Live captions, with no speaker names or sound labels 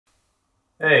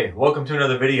Hey, welcome to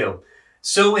another video.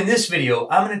 So in this video,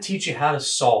 I'm going to teach you how to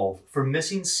solve for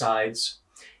missing sides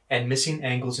and missing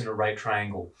angles in a right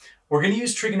triangle. We're going to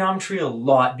use trigonometry a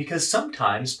lot because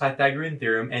sometimes Pythagorean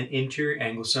theorem and interior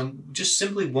angle sum just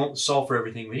simply won't solve for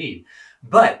everything we need.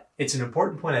 But it's an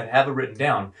important point I have it written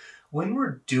down. When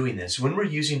we're doing this, when we're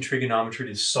using trigonometry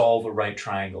to solve a right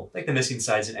triangle, like the missing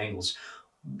sides and angles,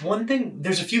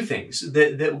 there's a few things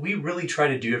that we really try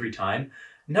to do every time.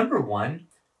 Number one,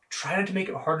 try not to make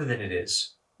it harder than it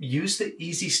is. Use the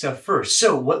easy stuff first.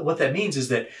 So what that means is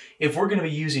that if we're going to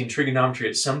be using trigonometry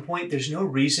at some point, there's no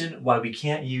reason why we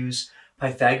can't use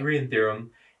Pythagorean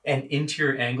theorem and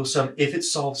interior angle sum if it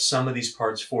solves some of these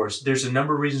parts for us. There's a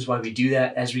number of reasons why we do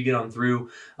that. As we get on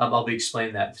through, I'll be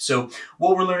explaining that. So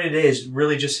what we're learning today is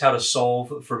really just how to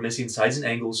solve for missing sides and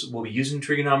angles. We'll be using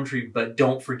trigonometry, but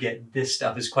don't forget this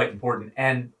stuff is quite important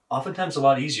and oftentimes a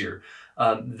lot easier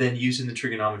than using the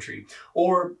trigonometry.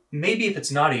 Or maybe if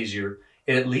it's not easier,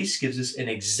 it at least gives us an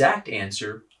exact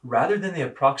answer rather than the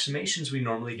approximations we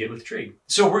normally get with trig.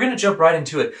 So we're going to jump right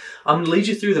into it. I'm going to lead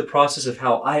you through the process of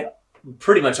how I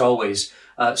pretty much always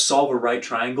solve a right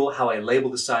triangle, how I label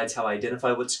the sides, how I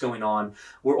identify what's going on.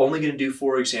 We're only going to do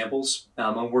 4 examples.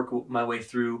 I'm going to work my way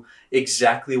through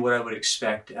exactly what I would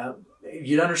expect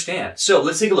you'd understand. So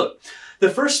let's take a look. The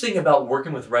first thing about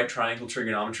working with right triangle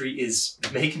trigonometry is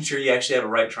making sure you actually have a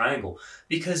right triangle,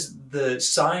 because the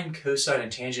sine, cosine,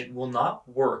 and tangent will not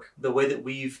work the way that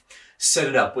we've set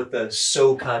it up with the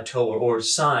SOHCAHTOA, or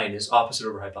sine is opposite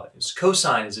over hypotenuse,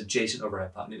 cosine is adjacent over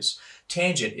hypotenuse,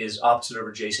 tangent is opposite over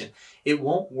adjacent. It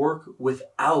won't work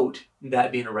without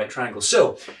that being a right triangle.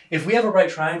 So if we have a right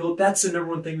triangle, that's the number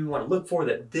one thing we want to look for,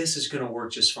 that this is going to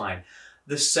work just fine.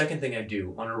 The second thing I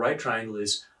do on a right triangle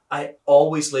is I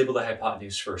always label the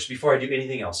hypotenuse first before I do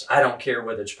anything else. I don't care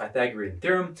whether it's Pythagorean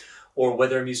theorem or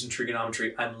whether I'm using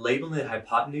trigonometry. I'm labeling the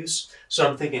hypotenuse. So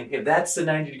I'm thinking if that's the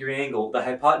 90-degree angle, the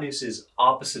hypotenuse is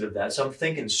opposite of that. So I'm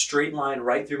thinking straight line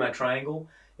right through my triangle,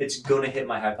 it's going to hit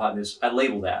my hypotenuse. I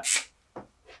label that.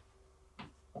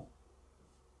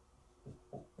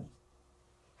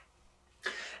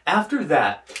 After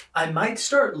that, I might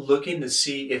start looking to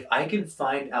see if I can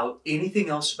find out anything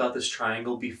else about this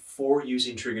triangle before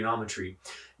using trigonometry.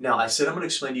 Now, I said I'm going to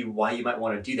explain to you why you might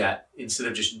want to do that instead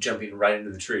of just jumping right into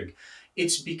the trig.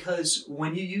 It's because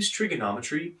when you use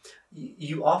trigonometry,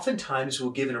 you oftentimes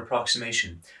will give an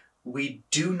approximation. We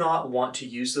do not want to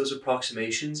use those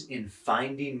approximations in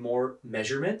finding more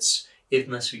measurements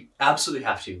unless we absolutely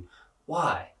have to.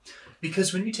 Why?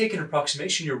 Because when you take an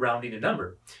approximation, you're rounding a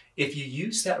number. If you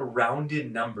use that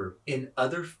rounded number in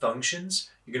other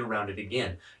functions, you're going to round it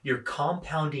again. You're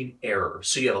compounding error.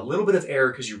 So you have a little bit of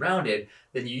error because you rounded,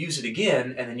 then you use it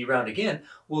again, and then you round again.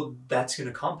 Well, that's going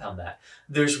to compound that.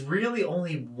 There's really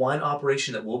only one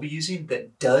operation that we'll be using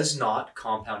that does not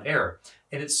compound error,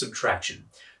 and it's subtraction.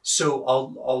 So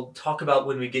I'll talk about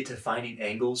when we get to finding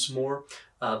angles more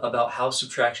about how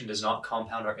subtraction does not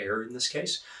compound our error in this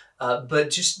case. But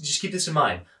just keep this in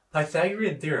mind.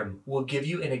 Pythagorean theorem will give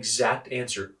you an exact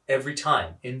answer every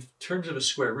time in terms of a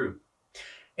square root.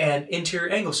 And interior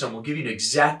angle sum will give you an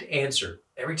exact answer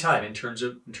every time in terms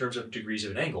of degrees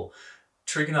of an angle.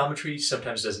 Trigonometry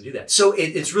sometimes doesn't do that. So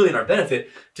it's really in our benefit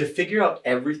to figure out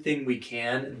everything we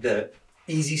can, the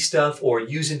easy stuff, or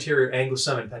use interior angle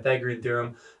sum and Pythagorean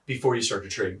theorem before you start to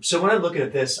trig. So when I'm looking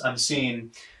at this, I'm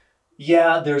seeing,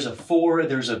 yeah, there's a 4,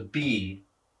 there's a B.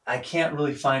 I can't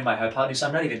really find my hypotenuse.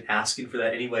 I'm not even asking for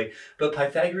that anyway, but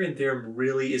Pythagorean theorem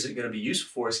really isn't going to be useful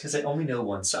for us because I only know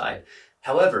one side.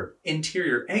 However,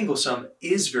 interior angle sum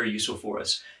is very useful for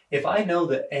us. If I know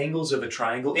the angles of a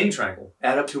triangle, any triangle,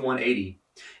 add up to 180,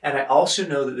 and I also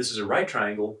know that this is a right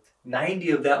triangle, 90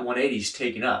 of that 180 is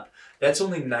taken up. That's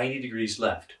only 90 degrees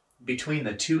left between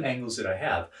the two angles that I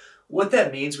have. What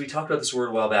that means, we talked about this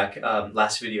word a while back,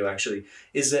 last video actually,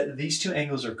 is that these two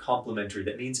angles are complementary.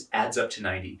 That means adds up to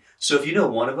 90. So if you know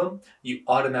one of them, you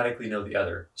automatically know the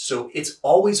other. So it's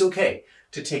always okay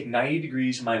to take 90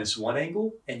 degrees minus one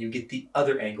angle and you get the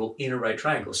other angle in a right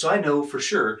triangle. So I know for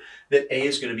sure that A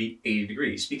is going to be 80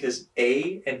 degrees because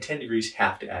A and 10 degrees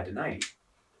have to add to 90.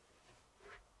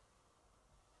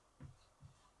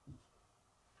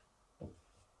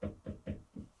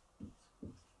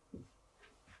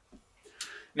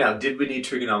 Now, did we need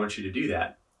trigonometry to do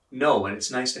that? No, and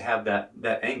it's nice to have that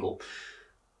angle.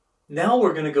 Now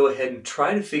we're going to go ahead and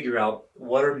try to figure out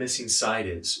what our missing side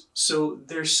is. So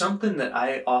there's something that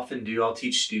I often do, I'll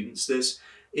teach students this,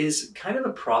 is kind of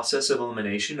a process of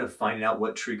elimination of finding out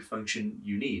what trig function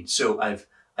you need. So I've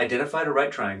identified a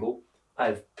right triangle,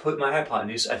 I've put my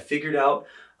hypotenuse, I've figured out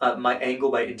my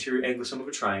angle by interior angle sum of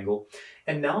a triangle,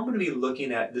 and now I'm going to be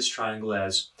looking at this triangle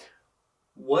as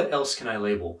What else can I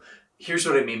label? Here's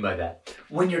what I mean by that.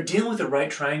 When you're dealing with a right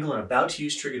triangle and about to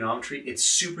use trigonometry, it's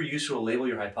super useful to label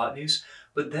your hypotenuse.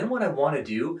 But then what I want to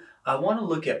do, I want to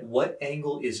look at what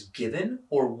angle is given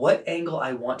or what angle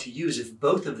I want to use if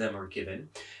both of them are given,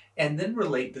 and then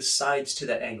relate the sides to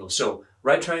that angle. So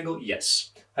right triangle,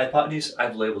 yes. Hypotenuse,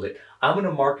 I've labeled it. I'm going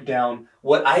to mark down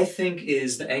what I think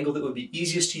is the angle that would be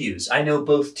easiest to use. I know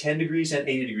both 10 degrees and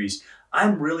 80 degrees.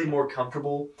 I'm really more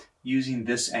comfortable using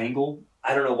this angle.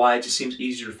 I don't know why, it just seems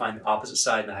easier to find the opposite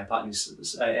side and the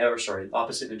hypotenuse,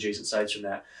 opposite and adjacent sides from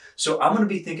that. So I'm going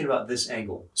to be thinking about this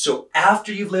angle. So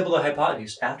after you've labeled a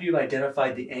hypotenuse, after you've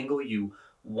identified the angle you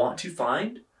want to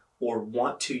find or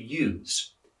want to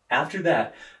use, after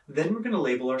that, then we're going to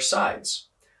label our sides.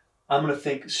 I'm going to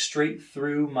think straight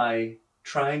through my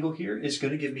triangle here is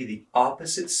going to give me the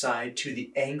opposite side to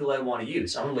the angle I want to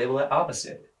use. I'm going to label that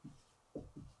opposite.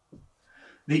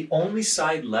 The only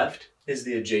side left is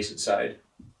the adjacent side.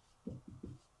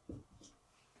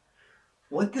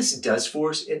 What this does for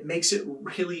us, it makes it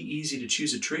really easy to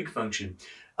choose a trig function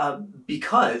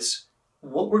because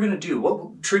what we're going to do,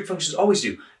 what trig functions always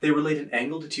do, they relate an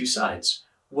angle to two sides.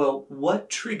 Well, what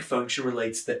trig function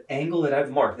relates the angle that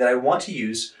I've marked, that I want to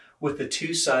use, with the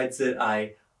two sides that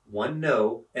I, one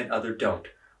know and other don't?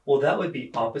 Well, that would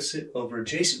be opposite over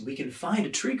adjacent. We can find a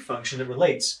trig function that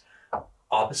relates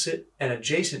opposite and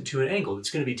adjacent to an angle. It's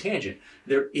going to be tangent.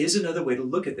 There is another way to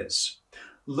look at this.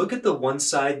 Look at the one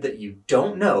side that you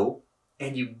don't know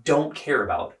and you don't care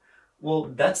about.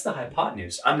 Well, that's the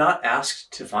hypotenuse. I'm not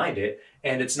asked to find it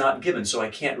and it's not given, so I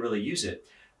can't really use it.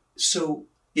 So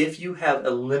if you have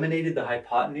eliminated the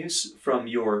hypotenuse from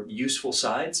your useful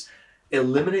sides,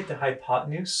 eliminate the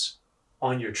hypotenuse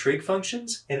on your trig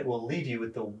functions, and it will leave you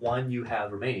with the one you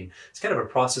have remaining. It's kind of a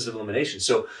process of elimination.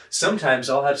 So sometimes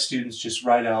I'll have students just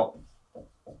write out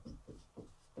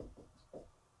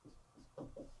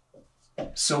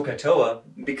SOHCAHTOA,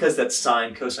 because that's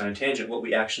sine, cosine, and tangent, what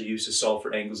we actually use to solve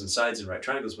for angles and sides in right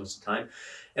triangles most of the time.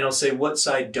 And I'll say, what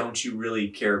side don't you really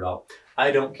care about?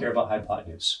 I don't care about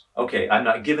hypotenuse. Okay, I'm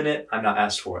not given it, I'm not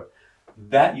asked for it.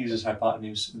 That uses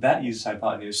hypotenuse, that uses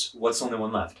hypotenuse. What's the only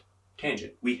one left?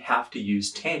 Tangent. We have to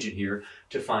use tangent here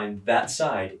to find that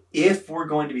side if we're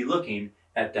going to be looking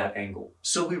at that angle.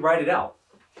 So we write it out.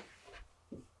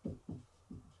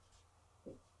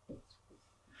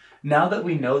 Now that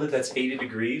we know that that's 80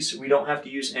 degrees, we don't have to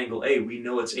use angle A. We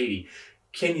know it's 80.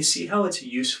 Can you see how it's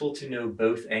useful to know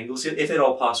both angles? If at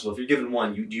all possible. If you're given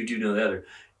one, you do know the other.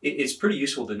 It's pretty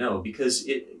useful to know because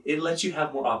it lets you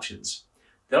have more options.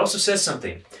 That also says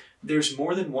something. There's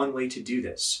more than one way to do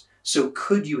this. So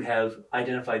could you have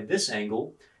identified this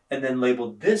angle and then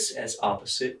labeled this as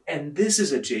opposite and this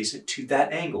is adjacent to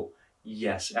that angle?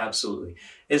 Yes, absolutely.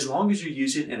 As long as you're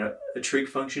using a trig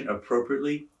function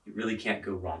appropriately, you really can't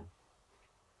go wrong.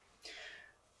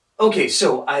 Okay,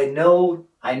 so I know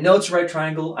it's a right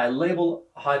triangle. I label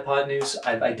hypotenuse.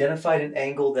 I've identified an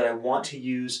angle that I want to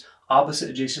use, opposite,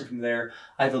 adjacent from there.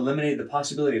 I've eliminated the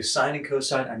possibility of sine and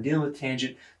cosine. I'm dealing with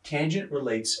tangent. Tangent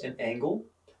relates an angle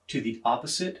to the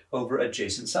opposite over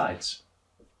adjacent sides.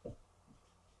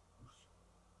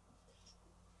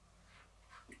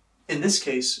 In this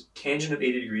case, tangent of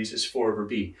 80 degrees is 4 over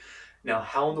b. Now,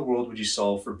 how in the world would you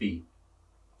solve for b?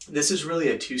 This is really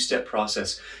a two-step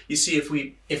process. You see, if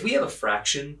we have a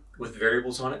fraction with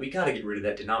variables on it, we got to get rid of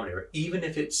that denominator, even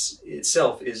if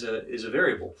itself is a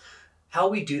variable. How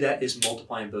we do that is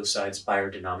multiplying both sides by our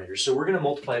denominator. So we're going to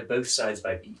multiply both sides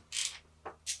by b.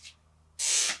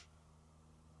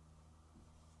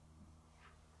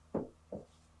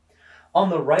 On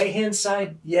the right-hand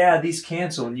side, yeah, these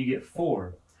cancel and you get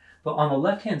 4. But on the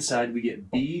left-hand side, we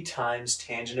get b times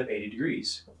tangent of 80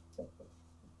 degrees.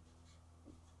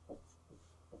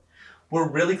 We're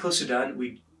really close to done.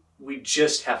 We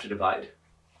just have to divide.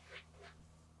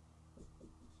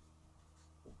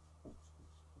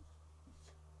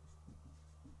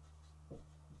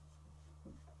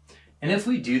 And if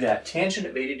we do that, tangent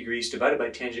of 80 degrees divided by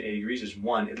tangent of 80 degrees is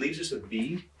 1. It leaves us with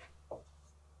b.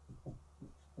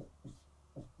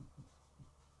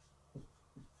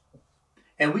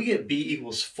 And we get b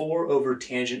equals 4 over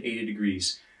tangent 80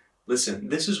 degrees. Listen,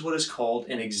 this is what is called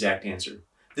an exact answer.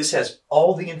 This has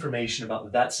all the information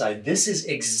about that side. This is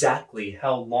exactly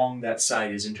how long that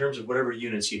side is in terms of whatever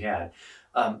units you had.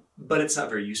 But it's not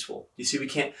very useful. You see,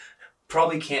 we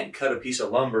probably can't cut a piece of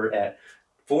lumber at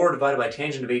 4 divided by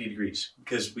tangent of 80 degrees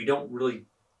because we don't really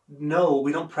know,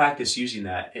 we don't practice using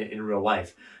that in real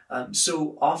life.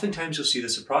 So oftentimes you'll see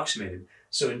this approximated.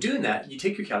 So in doing that, you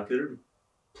take your calculator,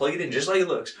 plug it in just like it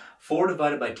looks. 4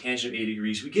 divided by tangent of 80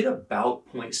 degrees, we get about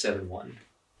 0.71.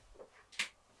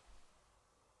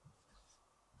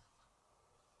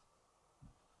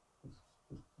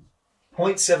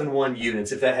 0.71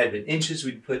 units. If that had been inches,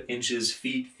 we'd put inches,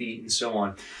 feet, and so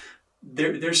on.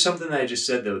 There's something that I just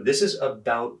said though. This is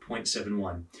about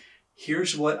 0.71.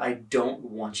 Here's what I don't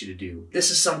want you to do.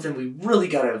 This is something we really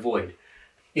got to avoid.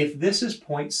 If this is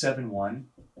 0.71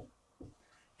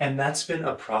 and that's been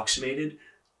approximated,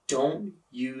 don't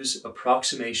use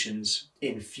approximations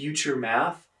in future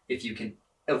math if you can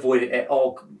avoid it at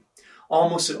all,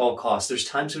 almost at all costs. There's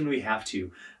times when we have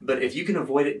to, but if you can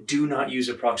avoid it, do not use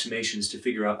approximations to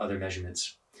figure out other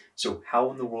measurements. So how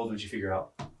in the world would you figure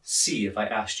out C if I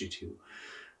asked you to?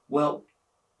 Well,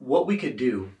 what we could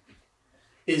do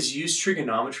is use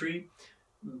trigonometry,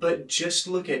 but just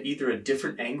look at either a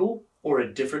different angle or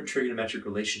a different trigonometric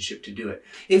relationship to do it.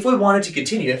 If we wanted to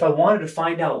continue, if I wanted to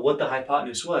find out what the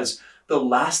hypotenuse was, the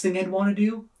last thing I'd want to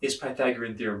do is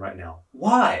Pythagorean theorem right now.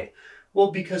 Why?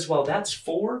 Well, because while that's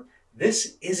 4,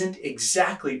 this isn't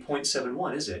exactly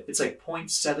 0.71, is it? It's like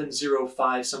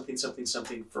 0.705 something, something,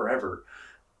 something forever.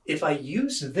 If I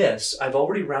use this, I've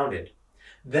already rounded.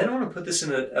 Then I'm going to put this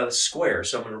in a square.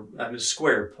 So I'm going to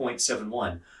square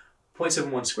 0.71.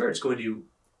 0.71 squared is going to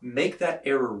make that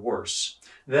error worse.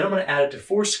 Then I'm going to add it to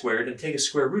 4 squared and take a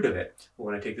square root of it. Well,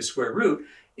 when I take the square root,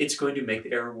 it's going to make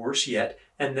the error worse yet.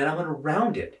 And then I'm going to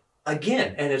round it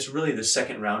again. And it's really the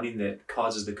second rounding that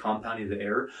causes the compounding of the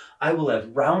error. I will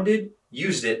have rounded,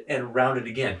 used it, and rounded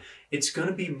again. It's going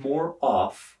to be more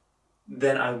off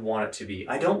than I want it to be.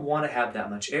 I don't want to have that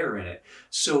much error in it.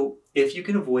 So if you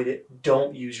can avoid it,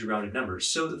 don't use your rounded numbers.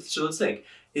 So let's think,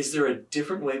 is there a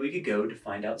different way we could go to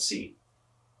find out C?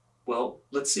 Well,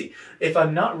 let's see. If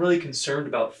I'm not really concerned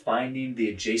about finding the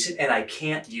adjacent and I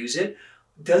can't use it,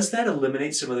 does that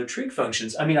eliminate some other trig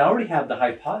functions? I mean, I already have the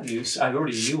hypotenuse. I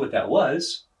already knew what that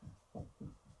was.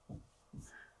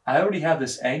 I already have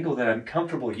this angle that I'm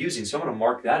comfortable using, so I'm going to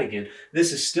mark that again.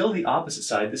 This is still the opposite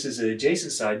side. This is the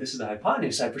adjacent side. This is the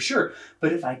hypotenuse side for sure.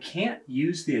 But if I can't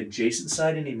use the adjacent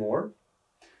side anymore,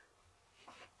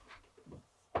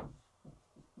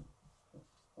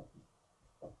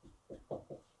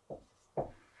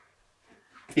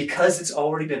 because it's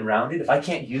already been rounded, if I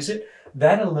can't use it,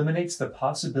 that eliminates the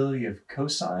possibility of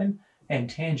cosine and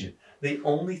tangent. The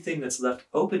only thing that's left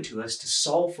open to us to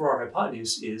solve for our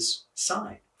hypotenuse is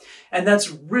sine. And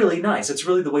that's really nice. That's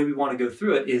really the way we want to go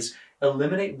through it, is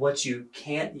eliminate what you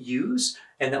can't use,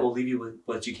 and that will leave you with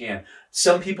what you can.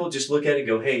 Some people just look at it and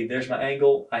go, hey, there's my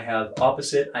angle. I have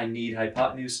opposite. I need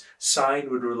hypotenuse.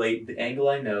 Sine would relate the angle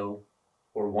I know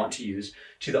or want to use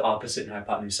to the opposite and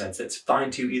hypotenuse sides. That's fine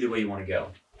too, either way you want to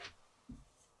go.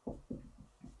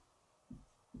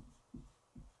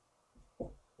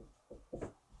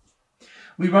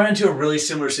 We run into a really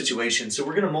similar situation, so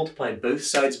we're going to multiply both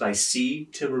sides by c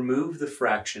to remove the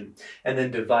fraction, and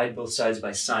then divide both sides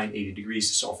by sine 80 degrees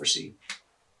to solve for c.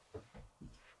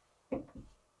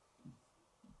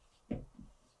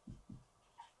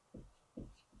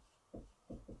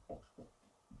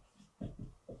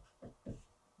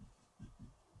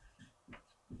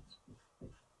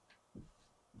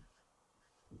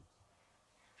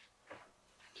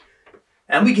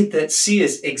 And we get that c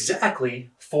is exactly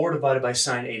 4 divided by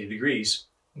sine 80 degrees,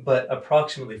 but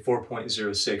approximately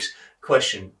 4.06.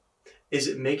 Question, is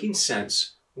it making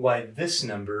sense why this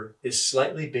number is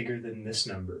slightly bigger than this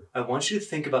number? I want you to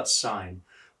think about sine.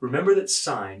 Remember that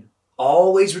sine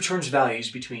always returns values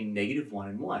between -1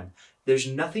 and 1. There's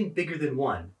nothing bigger than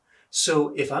 1.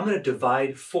 So if I'm going to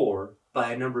divide 4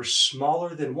 by a number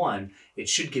smaller than 1, it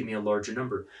should give me a larger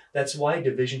number. That's why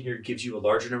division here gives you a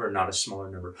larger number, not a smaller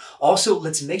number. Also,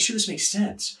 let's make sure this makes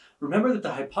sense. Remember that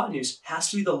the hypotenuse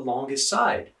has to be the longest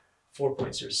side.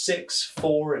 4.06,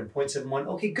 4, and 0.71.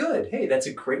 Okay, good. Hey, that's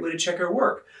a great way to check our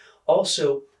work.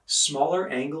 Also, smaller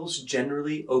angles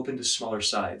generally open to smaller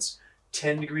sides.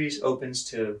 10 degrees opens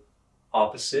to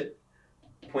opposite,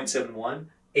 0.71.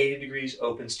 80 degrees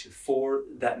opens to 4.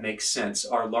 That makes sense.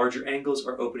 Our larger angles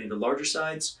are opening to larger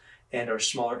sides, and our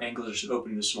smaller angles are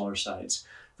opening to smaller sides.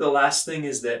 The last thing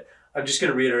is that, I'm just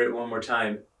going to reiterate it one more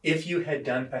time. If you had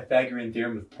done Pythagorean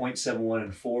theorem with 0.71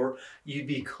 and 4, you'd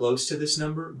be close to this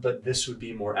number, but this would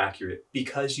be more accurate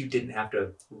because you didn't have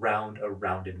to round a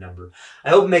rounded number. I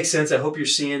hope it makes sense. I hope you're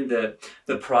seeing the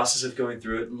process of going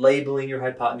through it, labeling your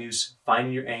hypotenuse,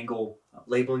 finding your angle,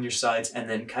 labeling your sides, and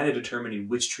then kind of determining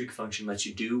which trig function lets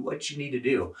you do what you need to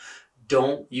do.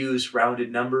 Don't use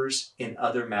rounded numbers in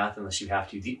other math unless you have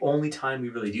to. The only time we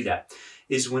really do that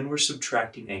is when we're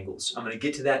subtracting angles. I'm going to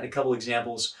get to that in a couple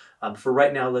examples. For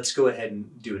right now, let's go ahead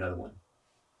and do another one.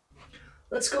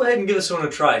 Let's go ahead and give this one a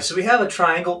try. So we have a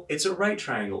triangle. It's a right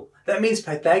triangle. That means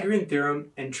Pythagorean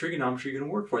theorem and trigonometry are going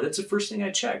to work for it. That's the first thing I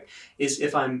check, is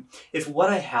if what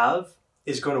I have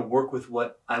is going to work with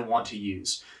what I want to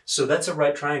use. So that's a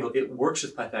right triangle. It works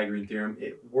with Pythagorean theorem.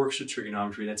 It works with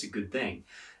trigonometry. That's a good thing.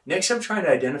 Next, I'm trying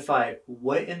to identify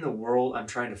what in the world I'm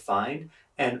trying to find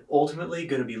and ultimately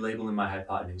going to be labeling my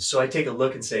hypotenuse. So I take a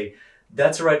look and say,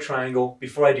 that's a right triangle.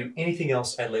 Before I do anything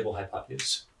else, I label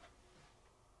hypotenuse.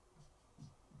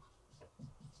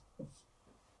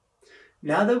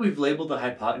 Now that we've labeled the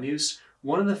hypotenuse,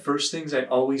 one of the first things I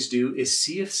always do is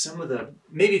see if some of the,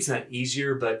 maybe it's not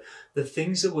easier, but the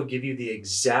things that will give you the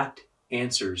exact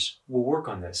answers will work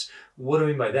on this. What do I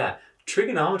mean by that?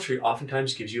 Trigonometry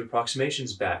oftentimes gives you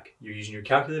approximations back. You're using your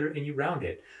calculator and you round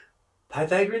it.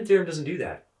 Pythagorean theorem doesn't do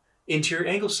that. Interior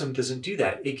angle sum doesn't do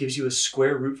that. It gives you a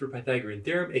square root for Pythagorean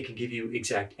theorem. It can give you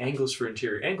exact angles for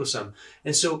interior angle sum.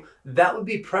 And so that would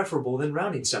be preferable than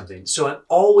rounding something. So I'm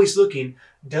always looking,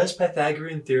 does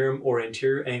Pythagorean theorem or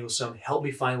interior angle sum help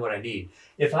me find what I need?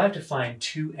 If I have to find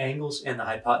two angles and the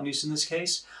hypotenuse in this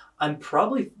case, I'm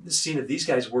probably seeing if these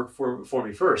guys work for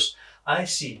me first. I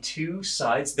see two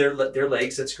sides, their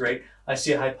legs, that's great. I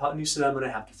see a hypotenuse that I'm going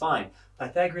to have to find.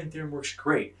 Pythagorean theorem works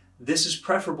great. This is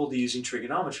preferable to using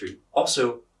trigonometry.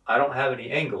 Also, I don't have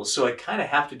any angles, so I kind of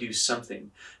have to do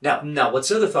something. Now, what's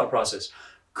the other thought process?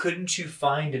 Couldn't you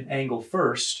find an angle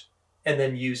first and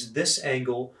then use this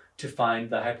angle to find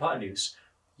the hypotenuse?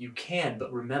 You can,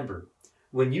 but remember,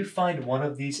 when you find one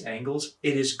of these angles,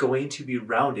 it is going to be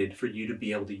rounded for you to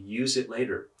be able to use it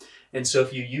later. And so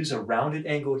if you use a rounded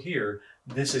angle here,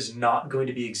 this is not going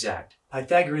to be exact.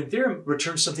 Pythagorean theorem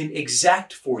returns something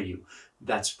exact for you.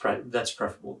 That's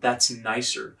preferable. That's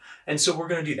nicer. And so we're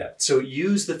going to do that. So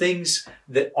use the things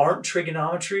that aren't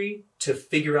trigonometry to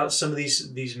figure out some of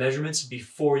these measurements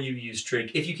before you use trig,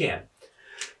 if you can.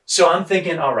 So I'm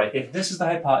thinking, all right, if this is the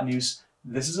hypotenuse,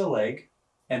 this is a leg,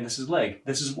 and this is leg.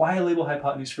 This is why I label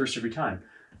hypotenuse first every time.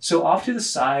 So off to the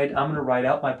side, I'm going to write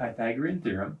out my Pythagorean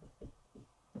theorem.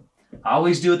 I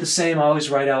always do it the same. I always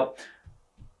write out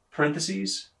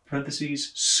parentheses,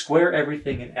 square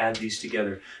everything and add these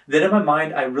together. Then in my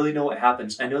mind, I really know what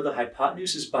happens. I know the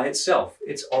hypotenuse is by itself.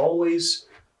 It's always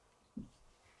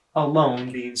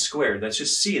alone being squared. That's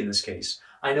just C in this case.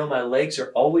 I know my legs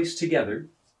are always together,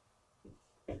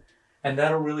 and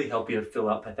that'll really help you to fill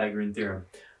out Pythagorean theorem.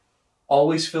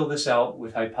 Always fill this out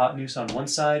with hypotenuse on one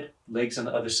side, legs on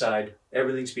the other side.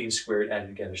 Everything's being squared, added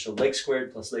together. So leg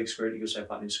squared plus leg squared equals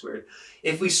hypotenuse squared.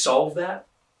 If we solve that,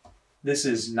 this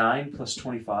is 9 plus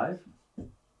 25.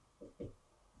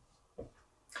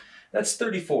 That's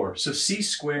 34. So C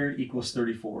squared equals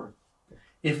 34.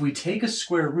 If we take a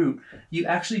square root, you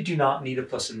actually do not need a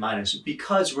plus and minus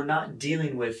because we're not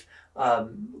dealing with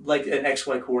like an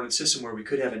XY coordinate system where we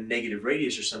could have a negative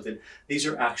radius or something. These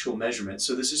are actual measurements.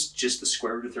 So this is just the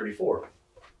square root of 34.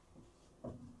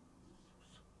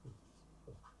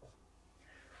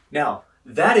 Now,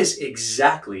 that is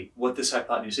exactly what this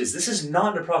hypotenuse is. This is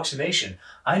not an approximation.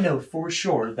 I know for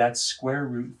sure that's square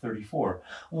root 34.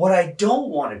 What I don't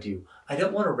want to do, I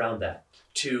don't want to round that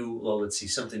to, well, let's see,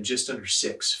 something just under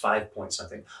 6, 5 point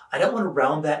something. I don't want to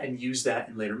round that and use that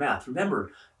in later math.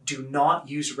 Remember, do not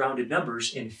use rounded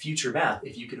numbers in future math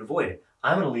if you can avoid it.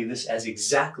 I'm going to leave this as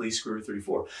exactly square root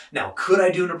 34. Now, could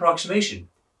I do an approximation?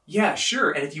 Yeah,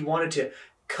 sure. And if you wanted to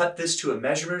cut this to a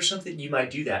measurement or something, you might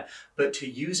do that. But to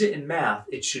use it in math,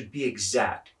 it should be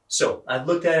exact. So I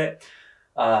looked at it.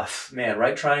 Man,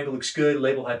 right triangle looks good.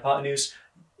 Label hypotenuse.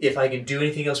 If I can do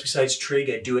anything else besides trig,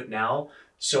 I do it now.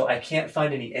 So I can't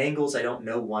find any angles. I don't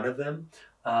know one of them.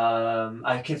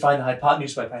 I can find the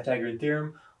hypotenuse by Pythagorean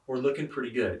theorem. We're looking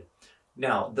pretty good.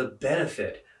 Now, the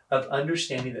benefit of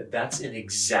understanding that that's an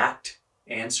exact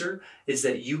answer is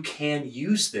that you can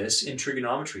use this in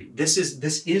trigonometry. This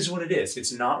is what it is.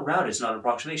 It's not rounded. It's not an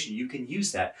approximation. You can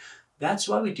use that. That's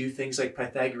why we do things like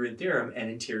Pythagorean theorem and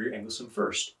interior angle sum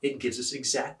first. It gives us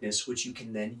exactness, which you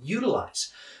can then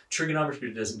utilize.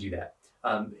 Trigonometry doesn't do that.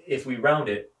 If we round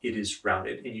it, it is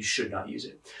rounded, and you should not use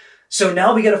it. So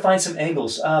now we got to find some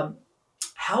angles.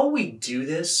 How we do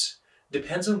this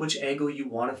depends on which angle you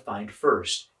want to find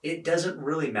first. It doesn't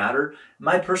really matter.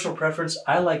 My personal preference,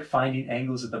 I like finding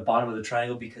angles at the bottom of the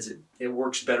triangle because it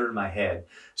works better in my head.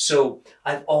 So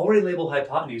I've already labeled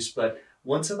hypotenuse, but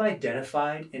once I've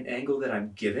identified an angle that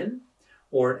I'm given,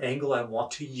 or an angle I want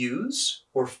to use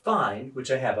or find, which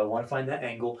I have, I want to find that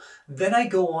angle, then I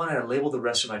go on and I label the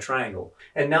rest of my triangle.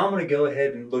 And now I'm going to go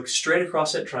ahead and look straight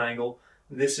across that triangle.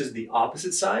 This is the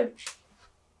opposite side.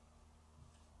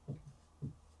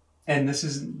 And this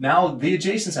is now the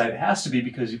adjacent side. It has to be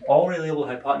because you've already labeled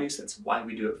hypotenuse. That's why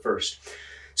we do it first.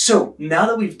 So now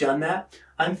that we've done that,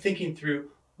 I'm thinking through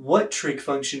what trig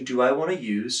function do I want to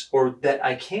use or that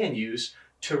I can use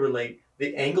to relate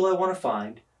the angle I want to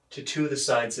find to two of the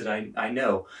sides that I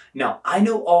know. Now, I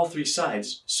know all three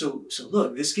sides, so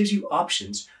look, this gives you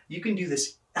options. You can do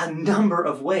this a number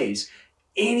of ways.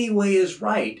 Any way is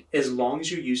right as long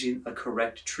as you're using a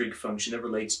correct trig function that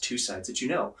relates two sides that you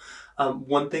know.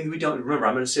 One thing we don't, remember,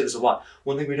 I'm going to say this a lot,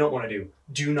 one thing we don't want to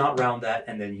do not round that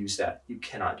and then use that. You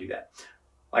cannot do that.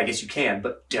 I guess you can,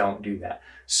 but don't do that.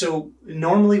 So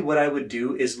normally what I would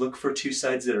do is look for two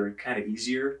sides that are kind of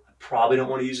easier. I probably don't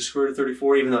want to use a square root of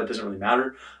 34, even though it doesn't really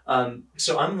matter.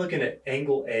 So I'm looking at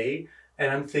angle A,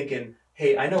 and I'm thinking,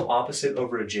 hey, I know opposite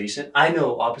over adjacent. I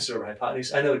know opposite over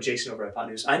hypotenuse. I know adjacent over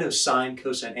hypotenuse. I know sine,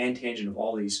 cosine, and tangent of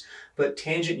all these. But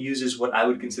tangent uses what I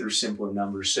would consider simpler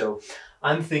numbers. So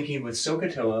I'm thinking with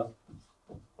SOHCAHTOA,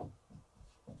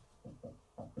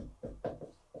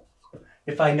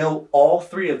 if I know all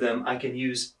three of them, I can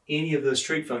use any of those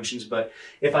trig functions. But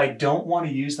if I don't want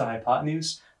to use the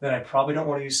hypotenuse, then I probably don't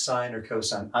want to use sine or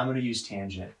cosine. I'm going to use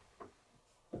tangent.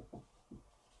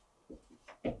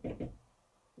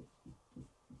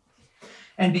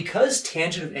 And because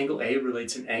tangent of angle A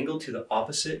relates an angle to the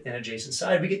opposite and adjacent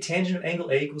side, we get tangent of angle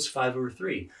A equals 5 over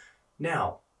 3.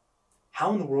 Now,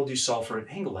 how in the world do you solve for an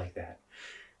angle like that?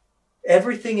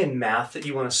 Everything in math that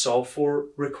you want to solve for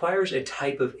requires a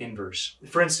type of inverse.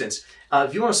 For instance,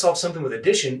 if you want to solve something with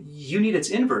addition, you need its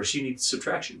inverse, you need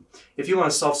subtraction. If you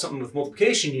want to solve something with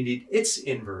multiplication, you need its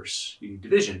inverse, you need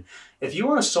division. If you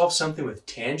want to solve something with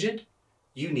tangent,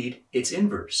 you need its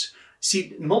inverse.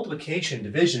 See, multiplication,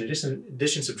 division,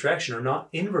 addition, subtraction are not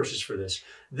inverses for this.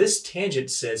 This tangent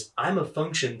says I'm a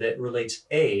function that relates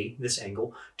A, this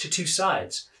angle, to two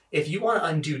sides. If you want to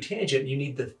undo tangent, you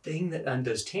need the thing that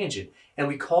undoes tangent, and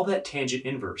we call that tangent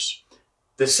inverse.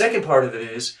 The second part of it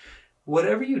is,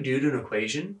 whatever you do to an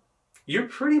equation, you're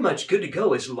pretty much good to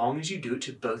go as long as you do it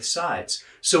to both sides.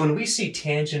 So when we see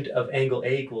tangent of angle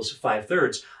A equals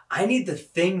 5/3, I need the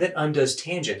thing that undoes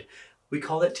tangent. We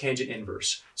call that tangent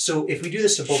inverse. So if we do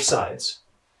this to both sides,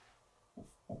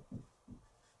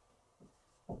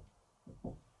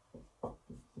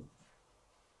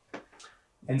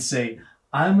 and say,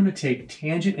 I'm going to take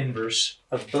tangent inverse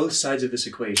of both sides of this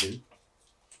equation.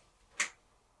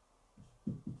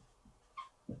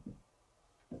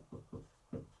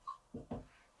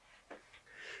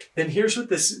 Then here's what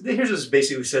this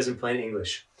basically says in plain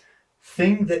English.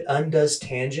 Thing that undoes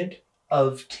tangent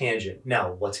of tangent.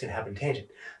 Now, what's going to happen to tangent?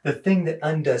 The thing that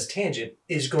undoes tangent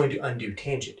is going to undo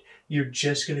tangent. You're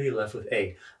just going to be left with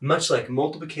A. Much like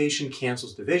multiplication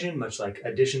cancels division, much like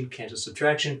addition cancels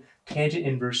subtraction, tangent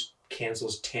inverse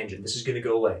cancels tangent. This is going to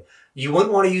go away. You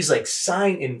wouldn't want to use like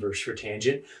sine inverse for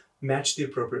tangent. Match the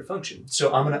appropriate function.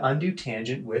 So I'm going to undo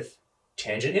tangent with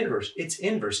tangent inverse. It's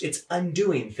inverse. It's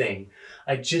undoing thing.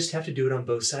 I just have to do it on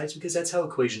both sides because that's how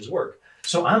equations work.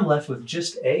 So I'm left with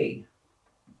just A.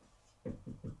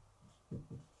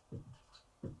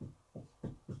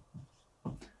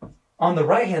 On the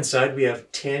right-hand side, we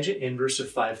have tangent inverse of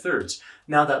 5/3.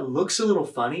 Now that looks a little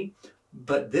funny,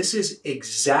 but this is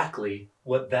exactly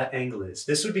what that angle is.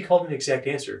 This would be called an exact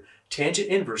answer. Tangent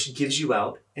inverse gives you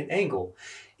out an angle.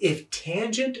 If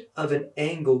tangent of an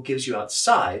angle gives you out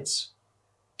sides,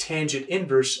 tangent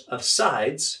inverse of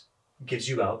sides gives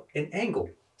you out an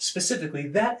angle. Specifically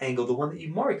that angle, the one that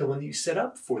you mark, the one that you set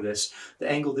up for this, the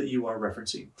angle that you are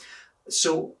referencing.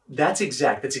 So that's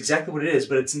exactly what it is,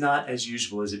 but it's not as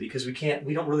usable, is it? Because we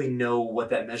don't really know what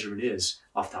that measurement is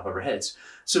off the top of our heads.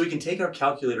 So we can take our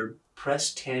calculator,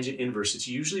 press tangent inverse. It's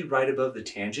usually right above the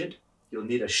tangent. You'll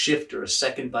need a shift or a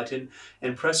second button,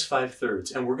 and press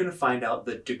 5/3. And we're going to find out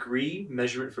the degree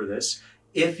measurement for this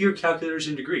if your calculator is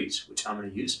in degrees, which I'm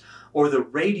going to use, or the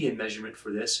radian measurement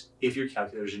for this if your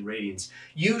calculator is in radians.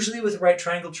 Usually with right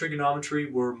triangle trigonometry,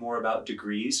 we're more about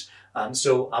degrees.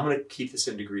 So I'm going to keep this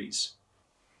in degrees.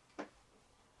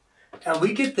 And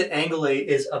we get that angle A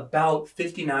is about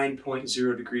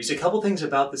 59.0 degrees. A couple things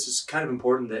about this is kind of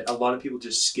important that a lot of people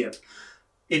just skip.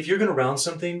 If you're going to round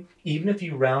something, even if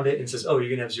you round it and says, oh, you're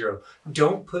going to have 0,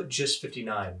 don't put just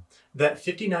 59. That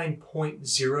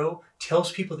 59.0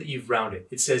 tells people that you've rounded.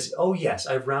 It says, oh yes,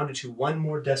 I've rounded to one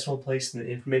more decimal place than the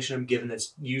information I'm given.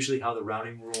 That's usually how the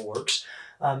rounding rule works.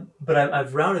 But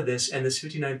I've rounded this, and this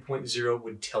 59.0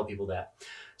 would tell people that.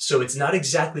 So it's not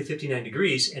exactly 59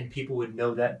 degrees, and people would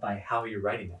know that by how you're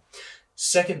writing that.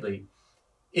 Secondly,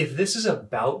 if this is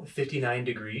about 59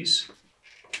 degrees,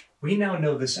 we now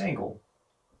know this angle.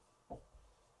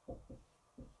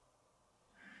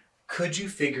 Could you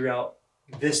figure out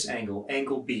this angle,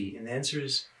 angle B? And the answer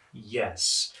is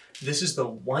yes. This is the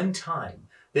one time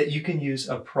that you can use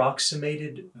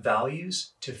approximated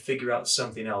values to figure out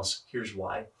something else. Here's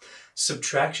why.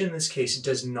 Subtraction in this case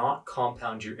does not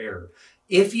compound your error.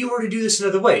 If you were to do this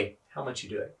another way, how much you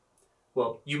do it?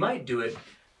 Well, you might do it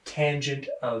tangent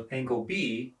of angle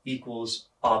B equals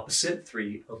opposite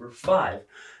 3 over 5.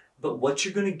 But what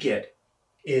you're going to get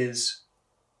is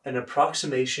an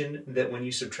approximation that when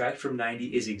you subtract from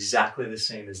 90 is exactly the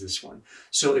same as this one.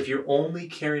 So if you're only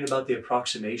caring about the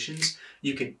approximations,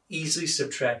 you can easily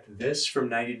subtract this from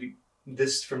 90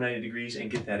 degrees and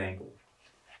get that angle.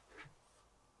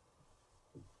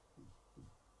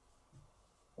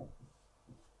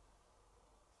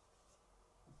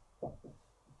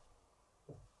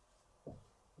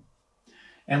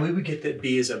 And we would get that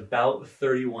B is about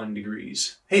 31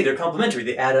 degrees. Hey, they're complementary.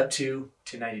 They add up to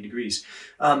 90 degrees.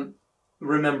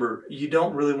 Remember, you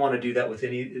don't really want to do that with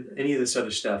any of this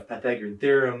other stuff, Pythagorean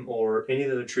theorem or any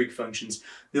of the other trig functions.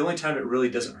 The only time it really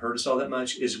doesn't hurt us all that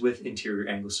much is with interior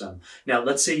angle sum. Now,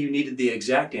 let's say you needed the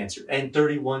exact answer and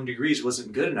 31 degrees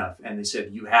wasn't good enough, and they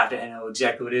said you have to know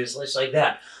exactly what it is, just like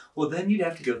that. Well, then you'd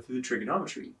have to go through the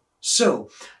trigonometry. So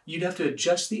you'd have to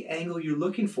adjust the angle you're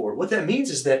looking for. What that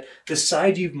means is that the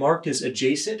side you've marked as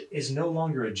adjacent is no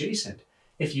longer adjacent.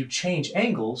 If you change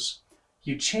angles,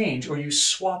 you change or you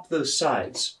swap those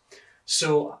sides.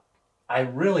 So I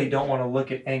really don't want to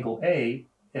look at angle A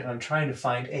if I'm trying to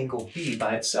find angle B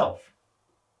by itself.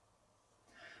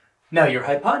 Now your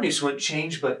hypotenuse wouldn't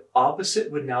change, but opposite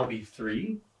would now be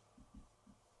 3.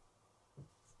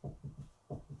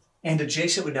 And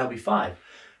adjacent would now be 5.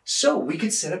 So we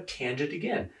could set up tangent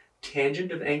again.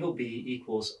 Tangent of angle B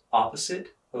equals opposite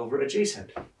over adjacent.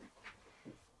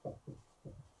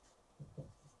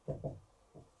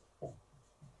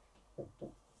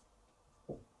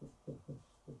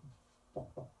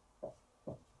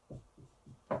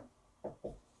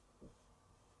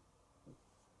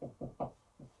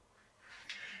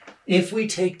 If we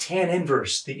take tan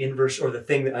inverse, the inverse or the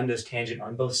thing that undoes tangent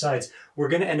on both sides, we're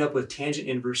going to end up with tangent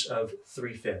inverse of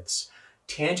 3/5.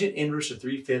 Tangent inverse of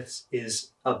 3/5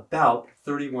 is about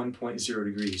 31.0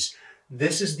 degrees.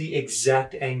 This is the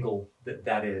exact angle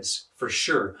that is, for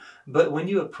sure. But when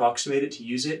you approximate it to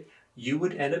use it, you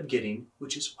would end up getting,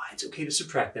 which is why it's okay to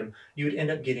subtract them, you would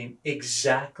end up getting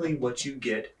exactly what you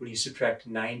get when you subtract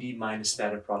 90 minus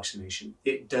that approximation.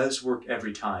 It does work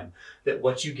every time. That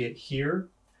what you get here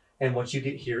and what you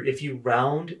get here, if you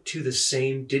round to the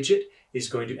same digit, is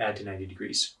going to add to 90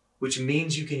 degrees. Which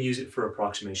means you can use it for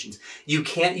approximations. You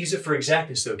can't use it for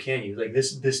exactness though, can you? Like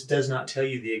this does not tell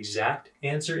you the exact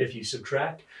answer if you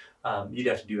subtract. You'd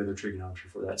have to do other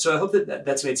trigonometry for that. So I hope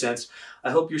that's made sense.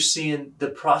 I hope you're seeing the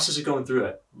process of going through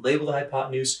it. Label the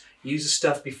hypotenuse, use the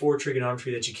stuff before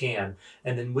trigonometry that you can,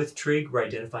 and then with trig, we're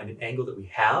identifying an angle that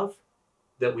we have,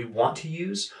 that we want to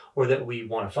use, or that we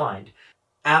want to find.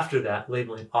 After that,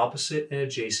 labeling opposite and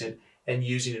adjacent and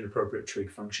using an appropriate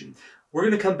trig function. We're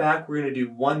going to come back, we're going to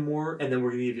do one more, and then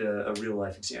we're going to give you a real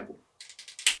life example.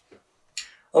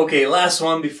 Okay, last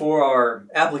one before our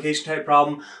application type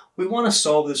problem. We want to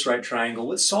solve this right triangle.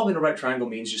 What solving a right triangle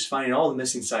means is just finding all the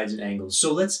missing sides and angles.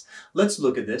 So let's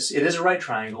look at this. It is a right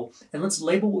triangle, and let's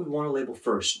label what we want to label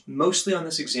first. Mostly on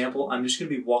this example, I'm just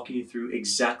going to be walking you through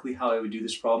exactly how I would do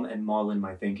this problem and modeling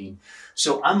my thinking.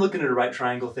 So I'm looking at a right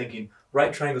triangle thinking,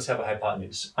 right triangles have a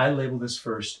hypotenuse. I label this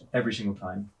first every single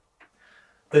time.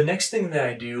 The next thing that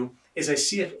I do is I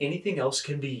see if anything else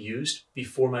can be used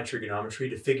before my trigonometry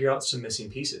to figure out some missing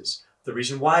pieces. The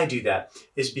reason why I do that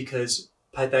is because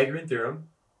Pythagorean theorem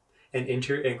and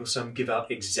interior angle sum give out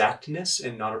exactness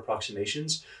and not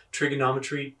approximations.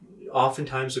 Trigonometry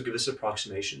oftentimes will give us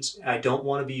approximations. I don't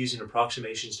want to be using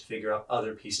approximations to figure out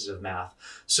other pieces of math.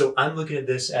 So I'm looking at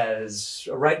this as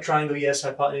a right triangle, yes,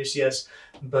 hypotenuse, yes,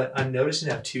 but I'm noticing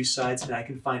I have two sides and I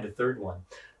can find a third one.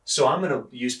 So I'm going to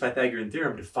use Pythagorean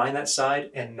theorem to find that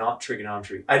side and not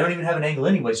trigonometry. I don't even have an angle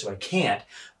anyway, so I can't,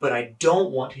 but I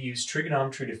don't want to use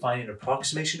trigonometry to find an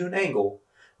approximation to an angle,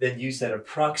 then use that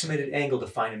approximated angle to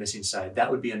find a missing side.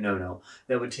 That would be a no-no.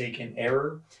 That would take an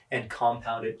error and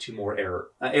compound it to more error.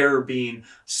 Error being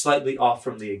slightly off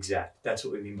from the exact. That's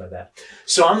what we mean by that.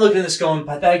 So I'm looking at this going,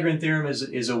 Pythagorean theorem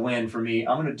is a win for me.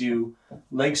 I'm going to do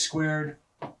leg squared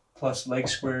plus leg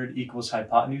squared equals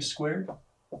hypotenuse squared.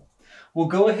 We'll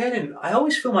go ahead and I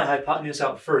always fill my hypotenuse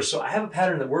out first. So I have a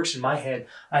pattern that works in my head.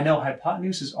 I know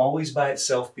hypotenuse is always by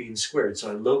itself being squared.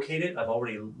 So I locate it. I've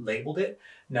already labeled it.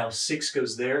 Now 6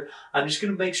 goes there. I'm just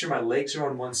going to make sure my legs are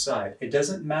on one side. It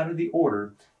doesn't matter the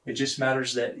order. It just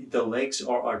matters that the legs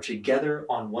are together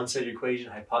on one side of the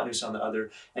equation, hypotenuse on the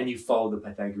other, and you follow the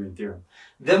Pythagorean theorem.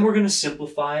 Then we're going to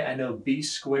simplify. I know b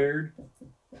squared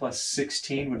plus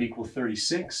 16 would equal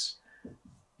 36.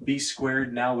 B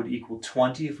squared now would equal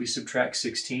 20 if we subtract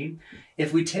 16.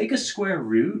 If we take a square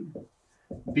root,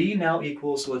 B now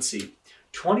equals, let's see,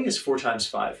 20 is 4 times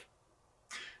 5.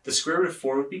 The square root of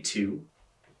 4 would be 2.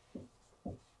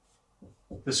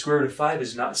 The square root of 5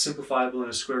 is not simplifiable in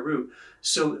a square root,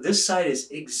 so this side is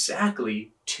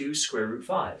exactly 2 square root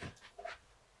 5.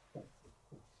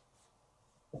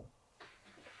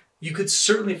 You could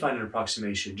certainly find an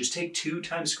approximation. Just take 2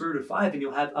 times square root of 5 and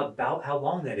you'll have about how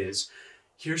long that is.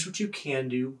 Here's what you can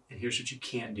do, and here's what you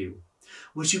can't do.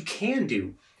 What you can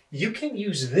do, you can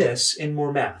use this in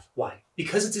more math. Why?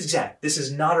 Because it's exact. This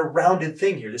is not a rounded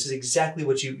thing here. This is exactly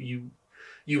what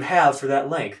you have for that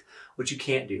length. What you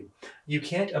can't do, you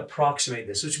can't approximate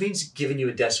this, which means giving you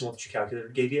a decimal that your calculator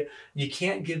gave you. You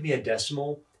can't give me a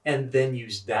decimal and then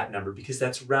use that number because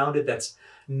that's rounded. That's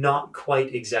not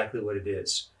quite exactly what it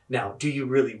is. Now, do you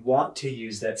really want to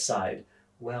use that side?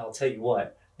 Well, I'll tell you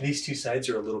what, these two sides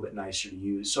are a little bit nicer to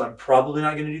use, so I'm probably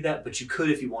not going to do that, but you could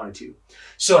if you wanted to.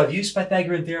 So I've used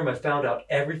Pythagorean theorem. I found out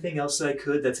everything else that I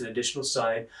could. That's an additional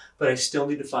side, but I still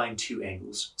need to find 2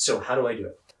 angles. So how do I do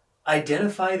it?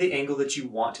 Identify the angle that you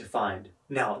want to find.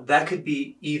 Now, that could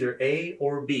be either A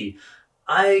or B.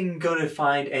 I'm going to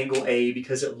find angle A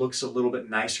because it looks a little bit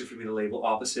nicer for me to label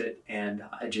opposite and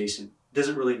adjacent.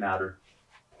 Doesn't really matter.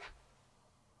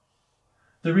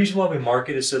 The reason why we mark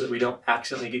it is so that we don't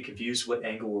accidentally get confused what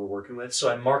angle we're working with.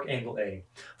 So I mark angle A.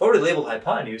 I've already labeled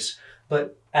hypotenuse,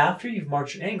 but after you've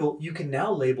marked your angle, you can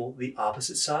now label the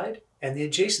opposite side and the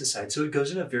adjacent side. So it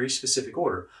goes in a very specific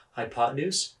order.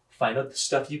 Hypotenuse, find out the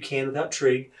stuff you can without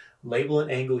trig, label an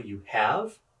angle you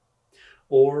have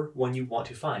or one you want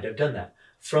to find. I've done that.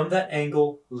 From that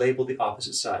angle, label the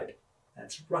opposite side.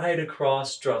 That's right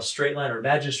across, draw a straight line or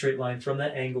imagine a straight line from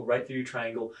that angle right through your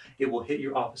triangle. It will hit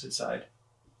your opposite side.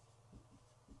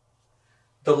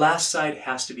 The last side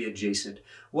has to be adjacent.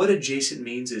 What adjacent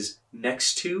means is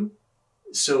next to.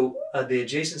 So the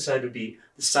adjacent side would be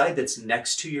the side that's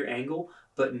next to your angle,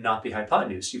 but not the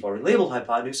hypotenuse. You've already labeled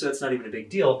hypotenuse, so that's not even a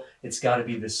big deal. It's got to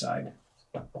be this side.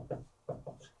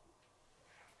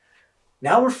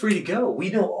 Now we're free to go.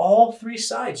 We know all 3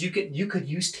 sides. You could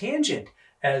use tangent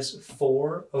as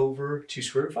 4 over 2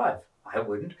 square root 5. I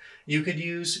wouldn't. You could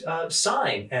use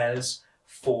sine as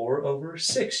 4 over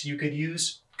 6. You could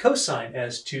use cosine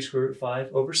as 2 square root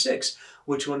 5 over 6.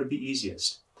 Which one would be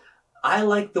easiest? I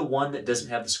like the one that doesn't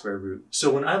have the square root.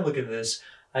 So when I'm looking at this,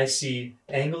 I see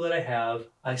angle that I have,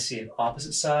 I see an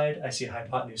opposite side, I see a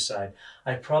hypotenuse side.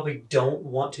 I probably don't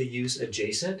want to use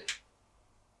adjacent.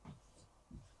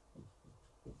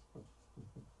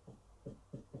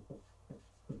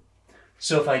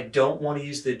 So if I don't want to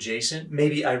use the adjacent,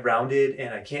 maybe I rounded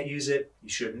and I can't use it. You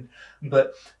shouldn't.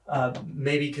 But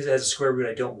maybe because it has a square root,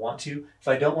 I don't want to. If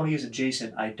I don't want to use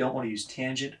adjacent, I don't want to use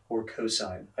tangent or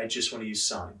cosine. I just want to use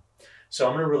sine. So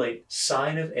I'm going to relate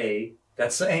sine of A.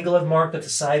 That's the angle I've marked. That's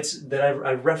the sides that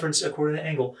I referenced according to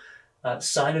angle.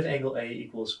 Sine of angle A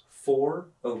equals 4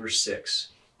 over 6.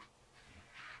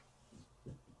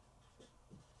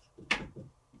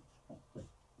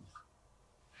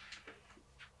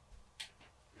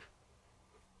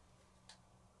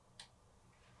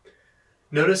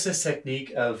 Notice this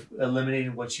technique of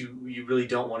eliminating what you really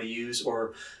don't want to use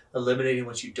or eliminating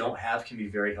what you don't have can be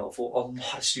very helpful. A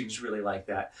lot of students really like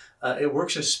that. It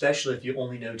works especially if you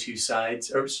only know 2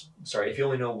 sides, or sorry, if you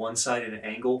only know 1 side and an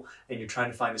angle and you're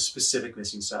trying to find a specific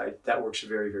missing side. That works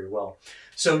very, very well.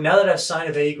 So now that I have sine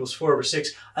of A equals 4 over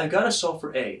 6, I've got to solve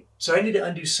for A. So I need to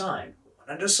undo sine.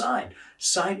 Undo sine.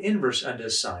 Sine inverse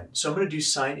undoes sine. So I'm going to do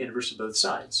sine inverse of both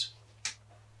sides.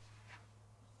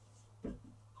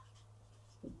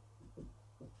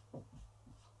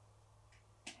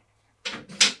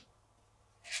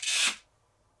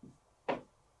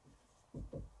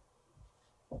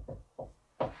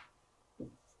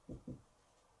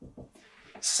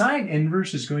 Sine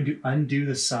inverse is going to undo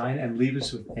the sine and leave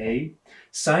us with A.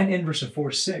 Sine inverse of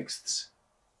 4/6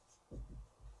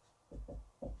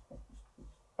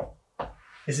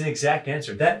 is an exact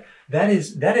answer. That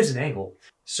is an angle.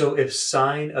 So if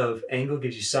sine of angle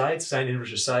gives you sides, sine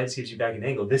inverse of sides gives you back an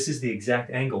angle. This is the exact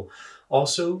angle.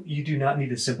 Also, you do not need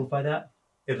to simplify that.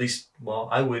 At least, well,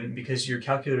 I wouldn't, because your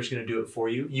calculator is going to do it for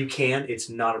you. You can, it's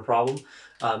not a problem.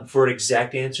 For an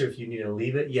exact answer, if you need to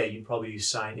leave it, yeah, you'd probably use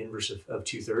sine inverse of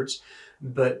 2/3.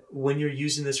 But when you're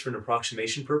using this for an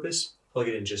approximation purpose, plug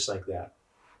it in just like that.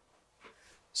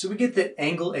 So we get that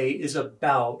angle A is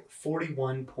about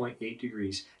 41.8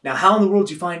 degrees. Now, how in the world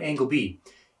do you find angle B?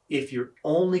 If you're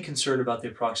only concerned about the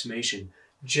approximation,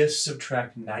 just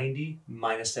subtract 90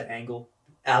 minus that angle.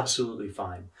 Absolutely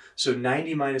fine. So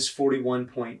 90 minus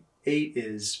 41.8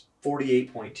 is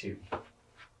 48.2.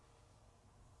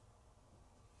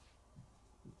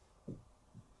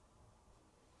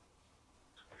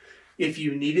 If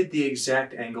you needed the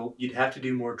exact angle, you'd have to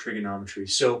do more trigonometry.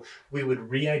 So we would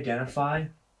re-identify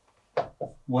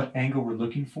what angle we're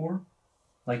looking for.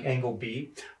 like angle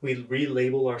B, we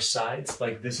relabel our sides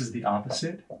like this is the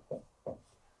opposite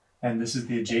and this is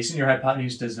the adjacent. Your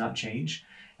hypotenuse does not change.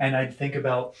 And I'd think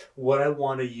about what I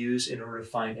want to use in order to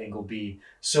find angle B.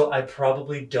 So I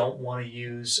probably don't want to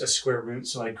use a square root,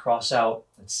 so I'd cross out,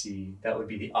 let's see, that would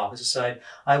be the opposite side.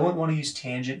 I wouldn't want to use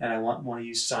tangent, and I wouldn't want to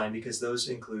use sine because those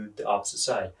include the opposite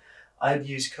side. I'd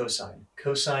use cosine.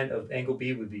 Cosine of angle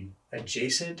B would be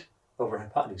adjacent over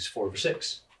hypotenuse,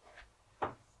 4/6.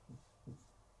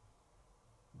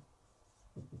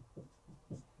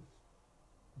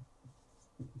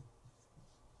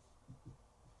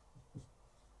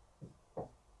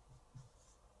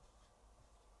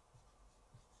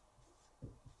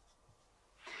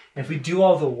 If we do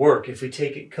all the work, if we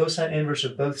take it cosine inverse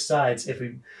of both sides, if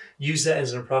we use that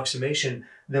as an approximation,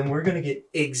 then we're going to get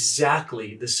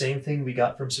exactly the same thing we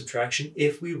got from subtraction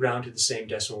if we round to the same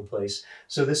decimal place.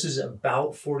 So this is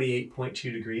about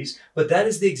 48.2 degrees, but that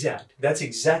is the exact. That's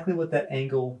exactly what that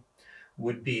angle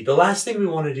would be. The last thing we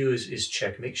want to do is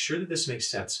check, make sure that this makes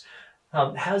sense.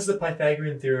 Has the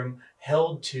Pythagorean theorem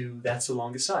held to that's the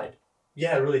longest side?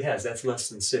 Yeah, it really has. That's less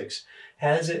than 6.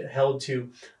 Has it held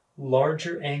to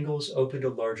larger angles open to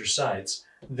larger sides?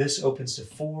 This opens to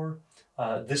 4.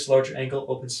 This larger angle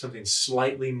opens to something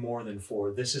slightly more than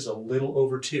 4. This is a little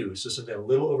over 2. So something a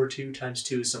little over 2 times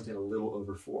 2 is something a little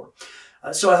over 4.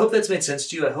 So I hope that's made sense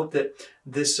to you. I hope that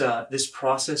this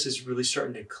process is really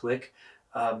starting to click.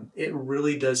 It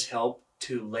really does help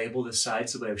to label the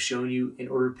sides the way I've shown you in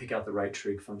order to pick out the right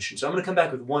trig function. So I'm going to come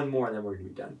back with one more and then we're going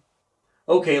to be done.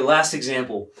 Okay, last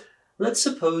example. Let's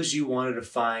suppose you wanted to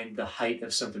find the height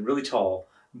of something really tall,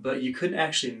 but you couldn't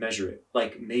actually measure it,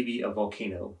 like maybe a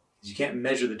volcano. You can't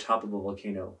measure the top of a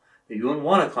volcano. Maybe you wouldn't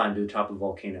want to climb to the top of a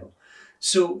volcano.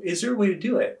 So is there a way to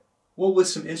do it? Well, with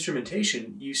some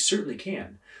instrumentation, you certainly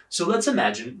can. So let's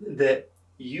imagine that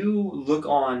you look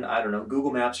on, I don't know,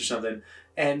 Google Maps or something,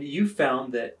 and you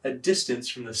found that a distance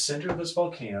from the center of this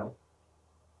volcano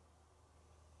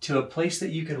to a place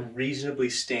that you can reasonably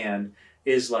stand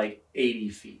is like 80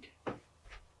 feet.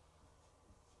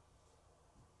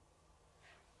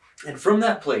 And from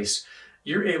that place,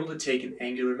 you're able to take an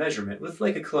angular measurement with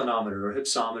like a clinometer or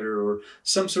hypsometer or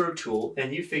some sort of tool,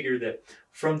 and you figure that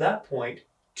from that point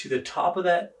to the top of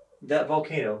that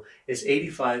volcano is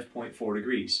 85.4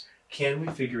 degrees. Can we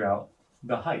figure out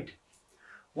the height?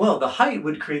 Well, the height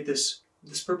would create this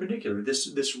perpendicular,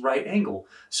 this right angle.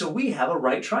 So we have a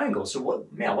right triangle. So what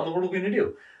in the world are we going to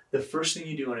do? The first thing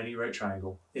you do on any right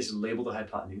triangle is label the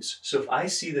hypotenuse. So if I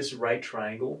see this right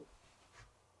triangle,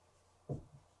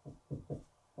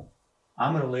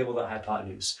 I'm going to label the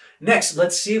hypotenuse. Next,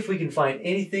 let's see if we can find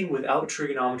anything without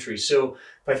trigonometry. So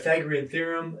Pythagorean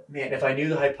theorem, man, if I knew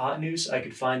the hypotenuse, I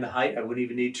could find the height. I wouldn't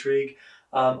even need trig.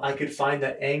 I could find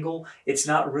that angle. It's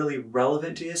not really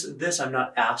relevant to this. I'm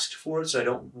not asked for it, so I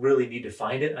don't really need to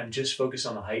find it. I'm just focused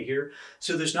on the height here.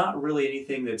 So there's not really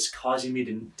anything that's causing me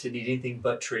to need anything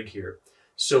but trig here.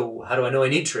 So how do I know I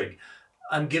need trig?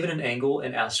 I'm given an angle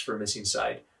and asked for a missing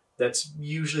side. That's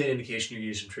usually an indication you're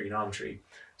using trigonometry.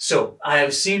 So I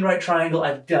have seen right triangle,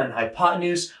 I've done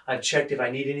hypotenuse, I've checked if I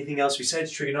need anything else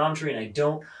besides trigonometry, and I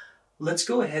don't. Let's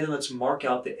go ahead and let's mark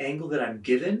out the angle that I'm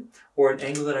given or an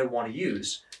angle that I want to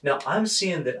use. Now I'm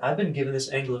seeing that I've been given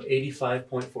this angle of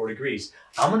 85.4 degrees.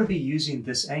 I'm going to be using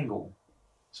this angle.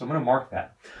 So I'm going to mark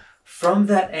that. From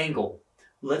that angle,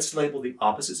 let's label the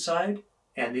opposite side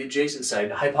and the adjacent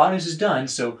side. The hypotenuse is done,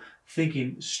 so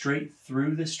thinking straight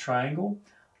through this triangle,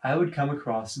 I would come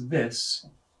across this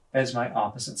as my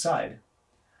opposite side.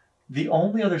 The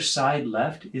only other side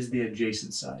left is the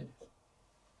adjacent side.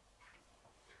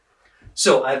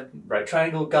 So I've right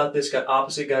triangle, got this, got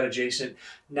opposite, got adjacent.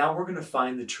 Now we're going to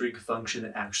find the trig function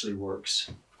that actually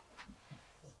works.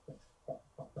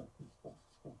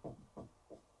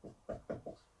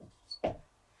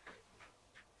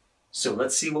 So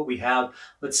let's see what we have.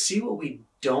 Let's see what we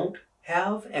don't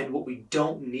have and what we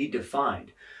don't need to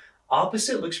find.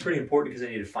 Opposite looks pretty important because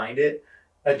I need to find it.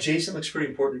 Adjacent looks pretty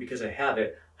important because I have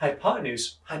it.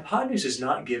 Hypotenuse is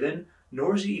not given,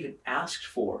 nor is it even asked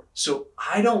for. So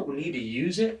I don't need to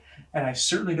use it, and I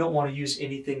certainly don't want to use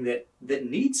anything that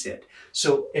needs it.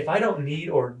 So if I don't need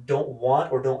or don't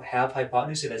want or don't have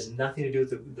hypotenuse, it has nothing to do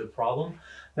with the problem.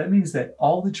 That means that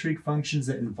all the trig functions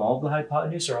that involve the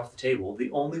hypotenuse are off the table. The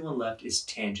only one left is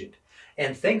tangent.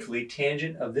 And thankfully,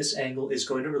 tangent of this angle is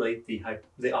going to relate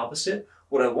the opposite,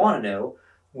 what I want to know,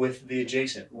 with the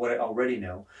adjacent, what I already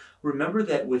know. Remember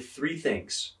that with 3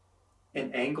 things,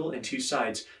 an angle and 2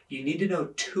 sides, you need to know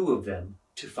 2 of them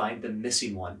to find the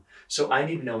missing one. So I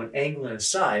need to know an angle and a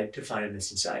side to find a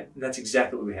missing side. And that's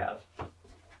exactly what we have.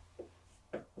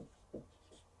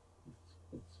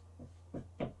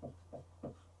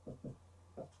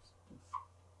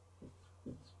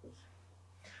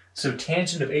 So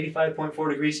tangent of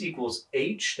 85.4 degrees equals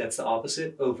h, that's the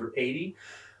opposite, over 80.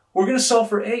 We're going to solve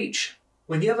for h.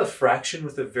 When you have a fraction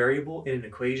with a variable in an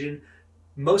equation,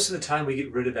 most of the time we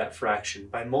get rid of that fraction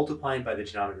by multiplying by the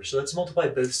denominator. So let's multiply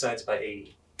both sides by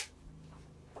 80.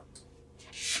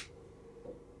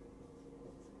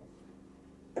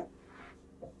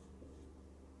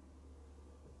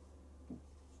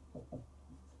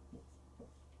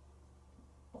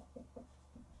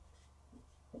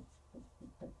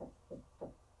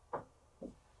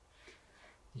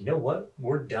 You know what?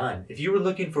 We're done. If you were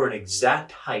looking for an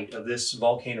exact height of this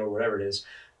volcano or whatever it is,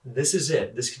 this is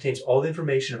it. This contains all the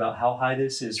information about how high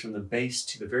this is from the base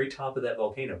to the very top of that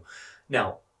volcano.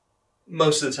 Now,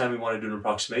 most of the time we want to do an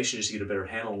approximation just to get a better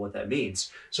handle on what that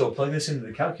means. So I'll plug this into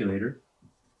the calculator.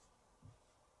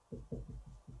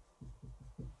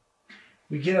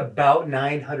 We get about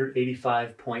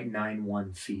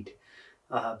 985.91 feet.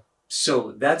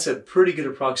 So that's a pretty good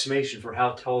approximation for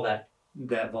how tall that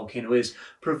volcano is,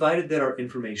 provided that our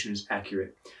information is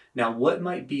accurate. Now, what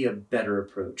might be a better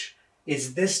approach?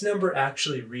 Is this number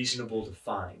actually reasonable to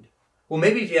find? Well,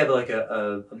 maybe if you have like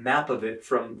a map of it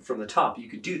from the top, you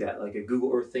could do that, like a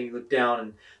Google Earth thing. You look down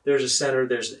and there's a center,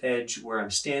 there's the edge where I'm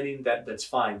standing. That's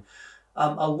fine.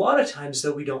 A lot of times,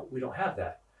 though, we don't have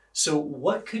that. So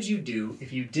what could you do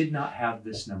if you did not have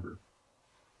this number?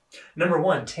 Number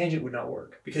one, tangent would not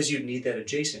work because you'd need that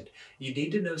adjacent. You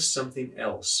need to know something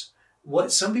else.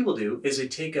 What some people do is they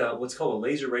take what's called a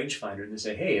laser rangefinder and they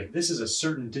say, hey, if this is a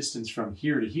certain distance from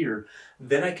here to here,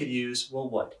 then I could use, well,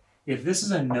 what? If this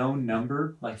is a known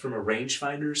number, like from a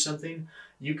rangefinder or something,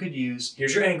 you could use,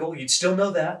 here's your angle, you'd still know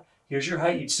that. Here's your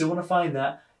height, you'd still want to find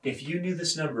that. If you knew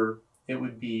this number, it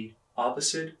would be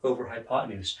opposite over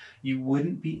hypotenuse. You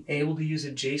wouldn't be able to use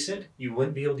adjacent, you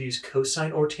wouldn't be able to use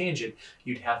cosine or tangent,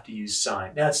 you'd have to use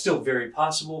sine. Now, it's still very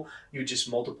possible. You would just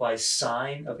multiply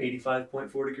sine of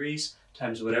 85.4 degrees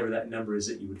times whatever that number is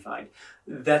that you would find.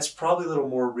 That's probably a little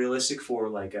more realistic for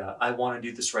like a, I want to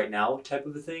do this right now type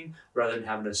of a thing, rather than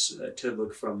having to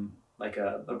look from like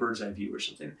a bird's eye view or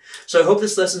something. So I hope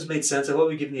this lesson's made sense. I hope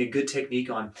we've given you a good technique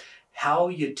on how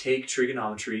you take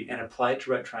trigonometry and apply it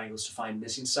to right triangles to find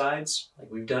missing sides,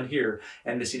 like we've done here,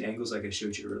 and missing angles like I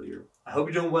showed you earlier. I hope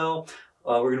you're doing well.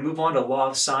 We're going to move on to law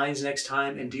of sines next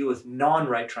time and deal with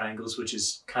non-right triangles, which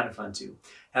is kind of fun too.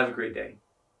 Have a great day.